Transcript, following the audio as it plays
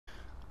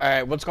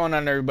Alright, what's going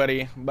on,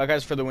 everybody?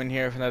 Buckeyes for the win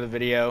here for another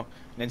video.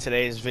 And in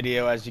today's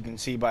video, as you can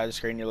see by the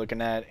screen you're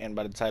looking at and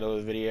by the title of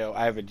the video,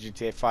 I have a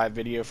GTA 5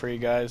 video for you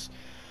guys.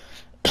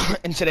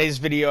 In today's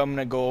video, I'm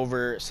going to go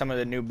over some of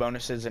the new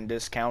bonuses and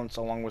discounts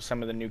along with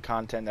some of the new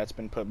content that's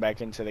been put back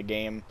into the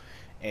game.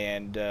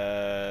 And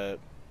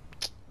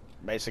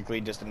basically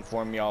just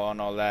inform y'all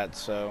on all that,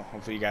 so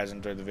hopefully you guys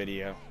enjoy the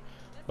video.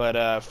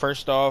 But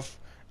first off,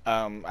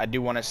 I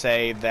do want to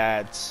say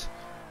that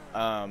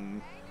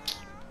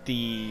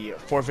the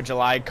 4th of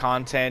July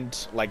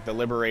content, like the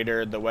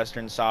Liberator, the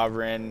Western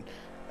Sovereign,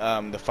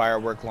 the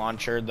firework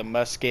launcher, the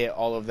musket,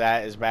 all of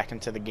that is back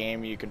into the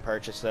game. You can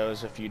purchase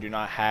those if you do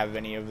not have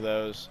any of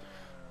those.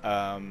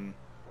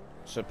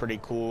 So pretty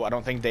cool. I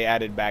don't think they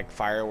added back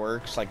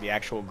fireworks, like the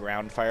actual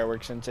ground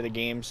fireworks, into the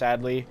game,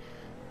 sadly.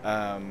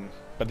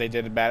 But they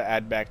did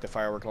add back the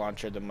firework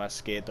launcher, the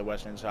musket, the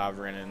Western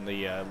Sovereign, and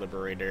the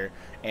Liberator,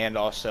 and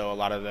also a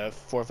lot of the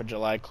 4th of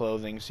July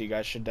clothing, so you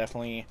guys should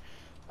definitely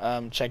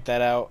check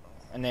that out.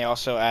 And they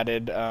also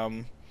added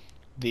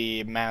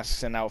the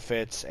masks and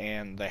outfits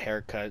and the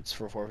haircuts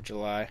for 4th of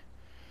July.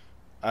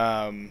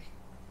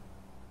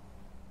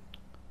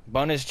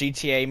 Bonus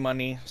GTA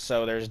money,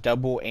 so there's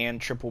double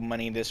and triple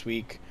money this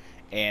week,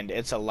 and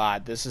it's a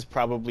lot. This is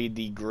probably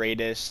the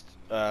greatest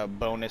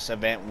bonus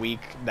event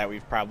week that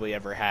we've probably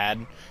ever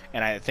had,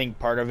 and I think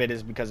part of it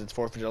is because it's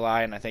 4th of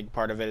July, and I think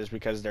part of it is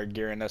because they're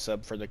gearing us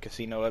up for the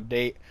casino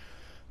update.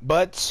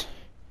 But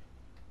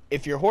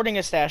if you're hoarding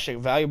a stash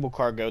of valuable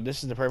cargo,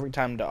 this is the perfect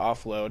time to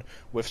offload,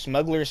 with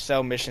Smugglers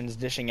sell missions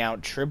dishing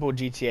out triple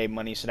GTA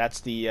money. So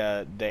that's the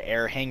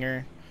air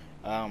hanger.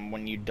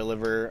 When you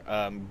deliver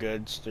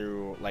goods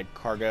through like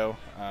cargo,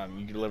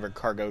 you deliver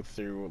cargo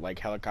through like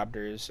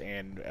helicopters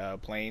and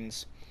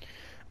planes.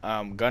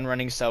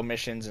 Gunrunning sell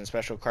missions and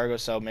special cargo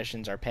sell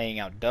missions are paying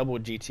out double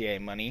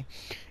GTA money.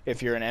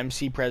 If you're an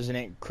MC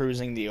president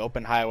cruising the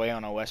open highway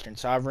on a Western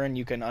Sovereign,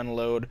 you can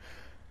unload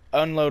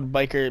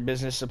biker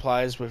business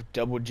supplies with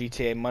double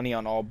GTA money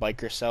on all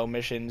biker sell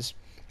missions.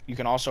 You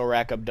can also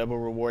rack up double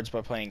rewards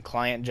by playing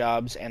client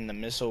jobs and the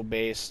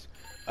missile-based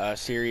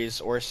series,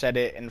 or set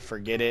it and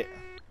forget it,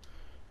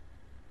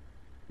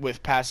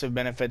 with passive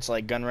benefits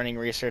like gun running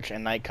research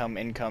and night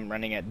income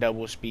running at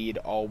double speed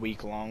all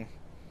week long.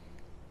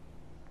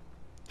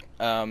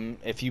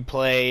 If you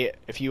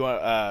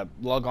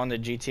log on to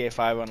GTA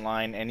 5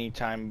 online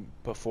anytime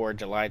before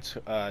July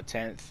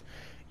 10th,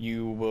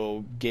 you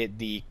will get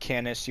the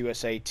Canis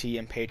USA Tea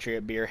and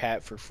Patriot beer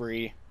hat for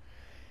free,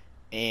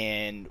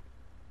 and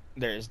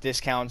there's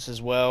discounts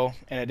as well.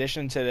 In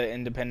addition to the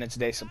Independence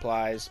Day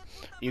supplies,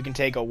 you can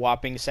take a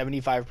whopping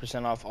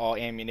 75% off all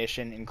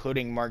ammunition,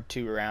 including Mark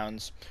II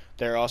rounds.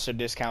 There are also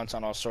discounts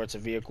on all sorts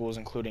of vehicles,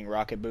 including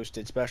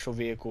rocket-boosted special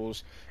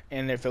vehicles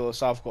and their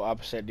philosophical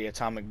opposite, the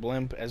atomic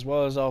blimp, as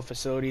well as all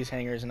facilities,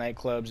 hangars,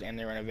 nightclubs, and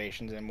their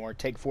renovations and more.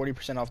 Take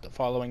 40% off the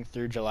following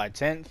through July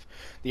 10th.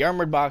 The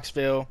Armored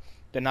Boxville,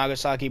 the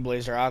Nagasaki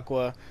Blazer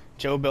Aqua,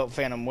 Joe Built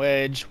Phantom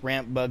Wedge,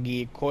 Ramp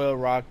Buggy, Coil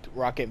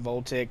Rocket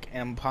Voltic,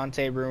 M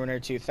Ponte Ruiner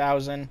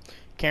 2000,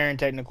 Karen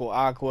Technical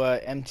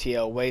Aqua,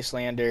 MTL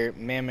Wastelander,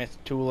 Mammoth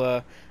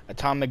Tula,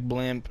 Atomic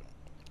Blimp,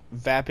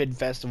 Vapid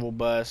Festival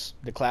Bus,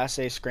 the Class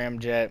A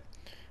Scramjet,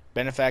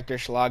 Benefactor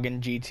Schlagen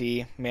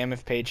GT,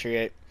 Mammoth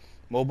Patriot,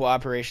 Mobile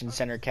Operations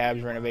Center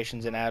Cabs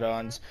renovations and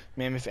add-ons,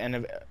 Mammoth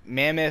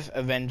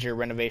Avenger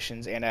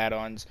renovations and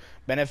add-ons,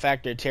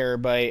 Benefactor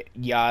Terabyte,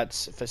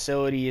 yachts,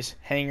 facilities,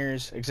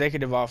 hangars,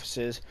 executive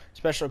offices,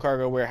 special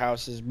cargo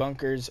warehouses,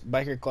 bunkers,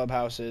 biker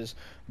clubhouses,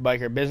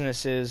 biker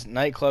businesses,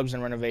 nightclubs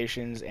and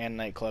renovations, and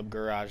nightclub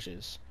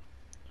garages.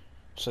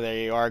 So there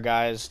you are,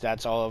 guys.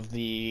 That's all of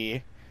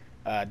the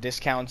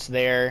discounts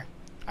there.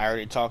 I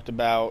already talked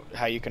about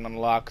how you can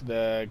unlock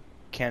the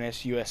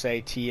Canis USA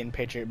Tea and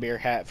Patriot beer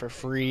hat for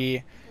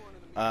free.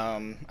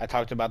 I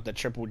talked about the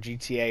triple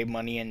GTA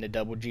money and the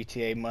double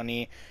GTA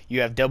money.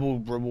 You have double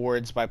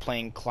rewards by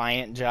playing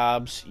client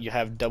jobs. You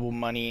have double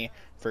money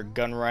for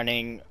gun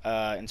running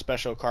and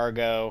special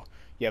cargo.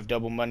 You have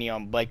double money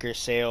on biker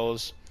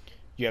sales.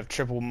 You have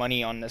triple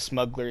money on the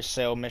Smugglers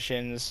sale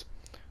missions.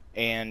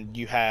 And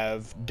you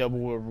have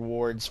double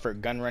rewards for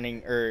gun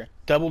running, or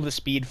double the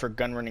speed for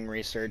gun running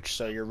research,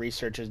 so your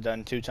research is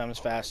done 2 times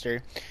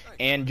faster,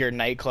 and your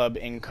nightclub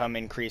income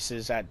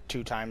increases at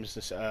 2 times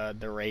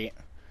the rate.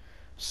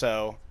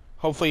 So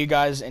hopefully you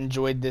guys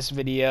enjoyed this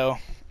video.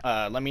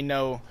 Let me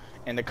know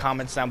in the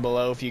comments down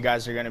below if you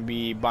guys are going to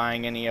be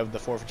buying any of the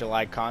 4th of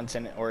July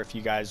content, or if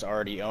you guys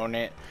already own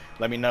it.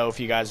 Let me know if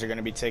you guys are going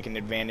to be taking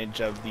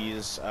advantage of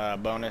these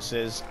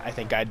bonuses. I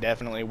think I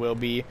definitely will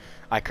be.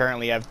 I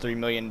currently have $3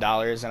 million,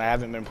 and I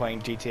haven't been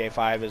playing GTA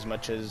 5 as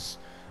much as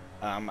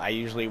I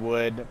usually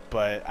would,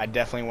 but I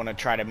definitely want to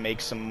try to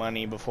make some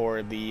money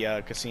before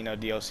the casino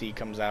DLC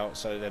comes out,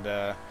 so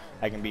that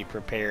I can be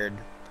prepared.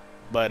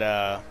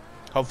 But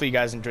hopefully you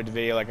guys enjoyed the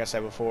video. Like I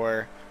said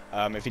before,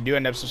 if you do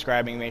end up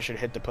subscribing, make sure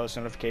to hit the post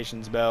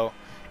notifications bell,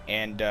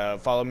 and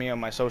follow me on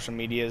my social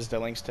medias. The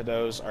links to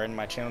those are in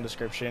my channel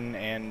description.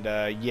 And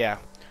yeah,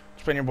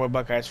 it's been your boy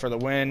Buckeyes for the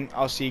win.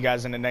 I'll see you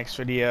guys in the next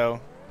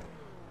video.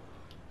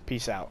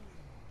 Peace out.